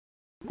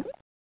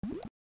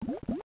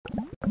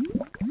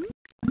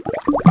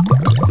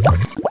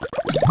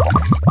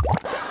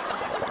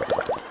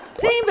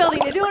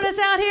You doing this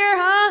out here,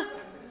 huh?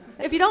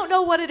 If you don't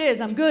know what it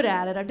is, I'm good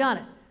at it. I've done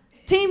it.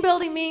 Team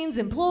building means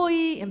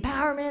employee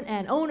empowerment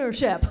and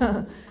ownership.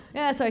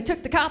 Yeah, so I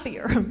took the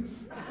copier.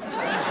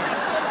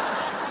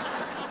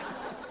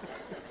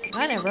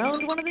 I never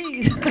owned one of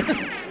these.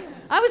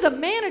 I was a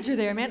manager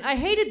there, man. I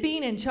hated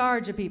being in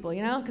charge of people,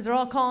 you know, because they're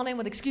all calling in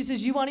with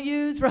excuses you want to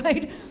use,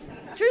 right?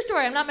 True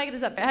story, I'm not making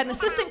this up. I had an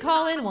assistant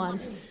call in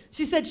once.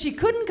 She said she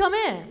couldn't come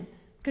in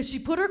because she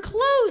put her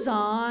clothes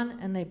on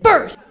and they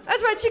burst.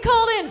 That's right, she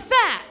called in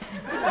fat.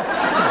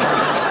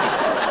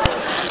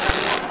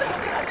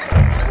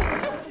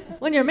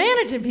 When you're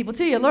managing people,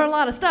 too, you learn a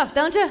lot of stuff,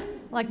 don't you?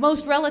 Like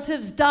most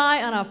relatives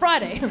die on a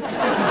Friday.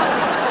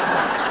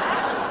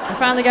 I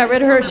finally got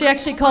rid of her. She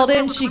actually called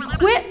in. She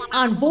quit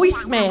on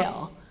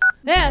voicemail.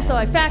 Yeah, so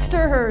I faxed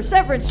her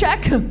severance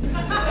check.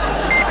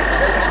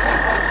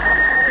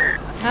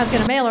 I was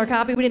going to mail her a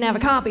copy. We didn't have a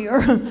copier.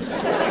 So the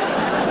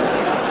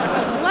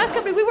last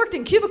company, we worked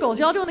in cubicles.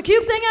 Y'all doing the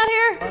cube thing out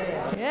here?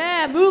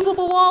 Yeah,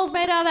 movable walls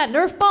made out of that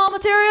Nerf ball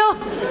material.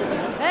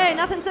 Hey,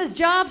 nothing says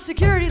job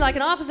security like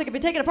an office that can be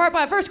taken apart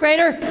by a first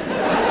grader.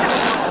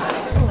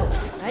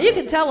 Now, you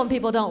can tell when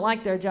people don't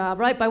like their job,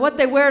 right? By what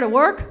they wear to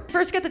work.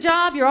 First get the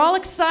job, you're all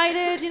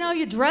excited, you know,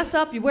 you dress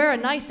up, you wear a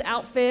nice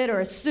outfit or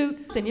a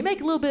suit, and you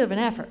make a little bit of an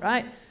effort,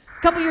 right?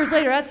 A couple years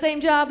later, that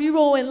same job, you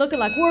roll in looking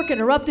like work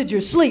interrupted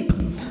your sleep.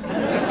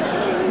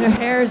 Your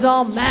hair's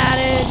all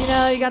matted, you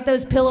know, you got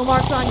those pillow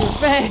marks on your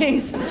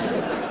face.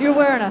 You're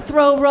wearing a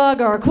throw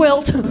rug or a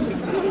quilt.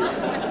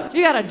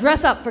 You gotta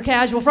dress up for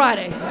Casual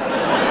Friday.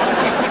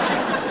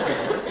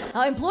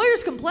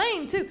 Employers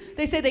complain, too.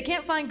 They say they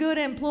can't find good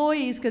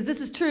employees because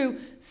this is true.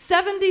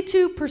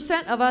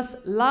 72% of us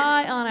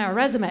lie on our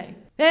resume.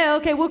 Yeah,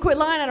 okay, we'll quit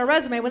lying on our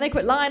resume when they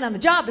quit lying on the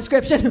job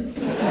description.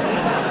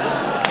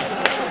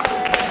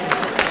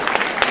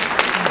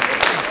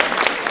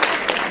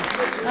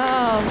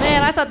 Oh,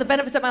 man, I thought the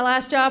benefits at my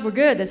last job were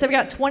good. They said we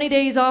got 20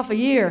 days off a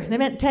year. They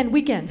meant 10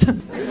 weekends.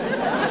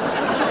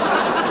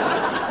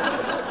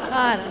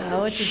 I don't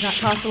know, it does not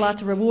cost a lot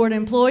to reward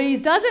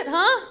employees, does it,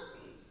 huh?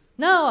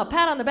 No, a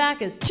pat on the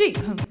back is cheap.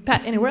 A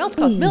pat anywhere else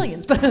costs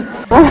millions, but...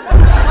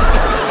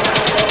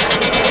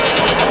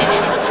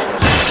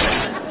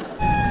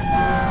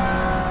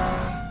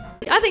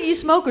 I think you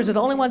smokers are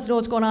the only ones who know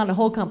what's going on in the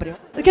whole company.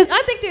 Because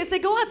I think they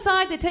go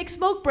outside, they take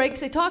smoke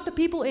breaks, they talk to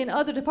people in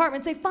other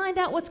departments, they find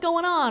out what's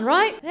going on,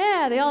 right?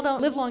 Yeah, they all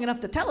don't live long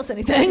enough to tell us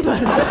anything, but...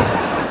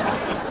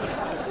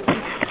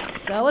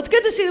 So it's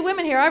good to see the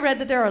women here. I read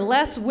that there are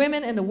less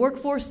women in the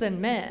workforce than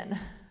men.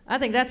 I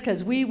think that's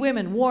because we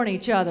women warn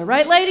each other.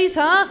 Right, ladies,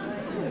 huh?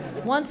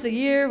 Once a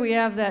year, we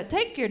have that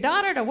take your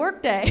daughter to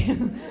work day.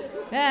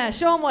 Yeah,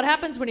 show them what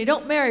happens when you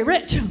don't marry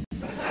rich.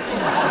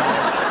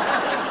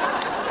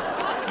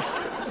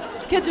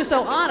 Kids are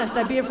so honest,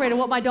 I'd be afraid of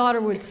what my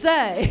daughter would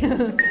say.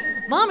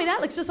 Mommy,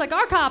 that looks just like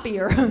our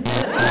copier.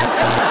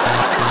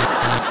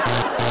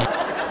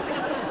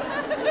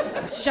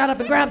 Shut up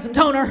and grab some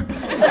toner.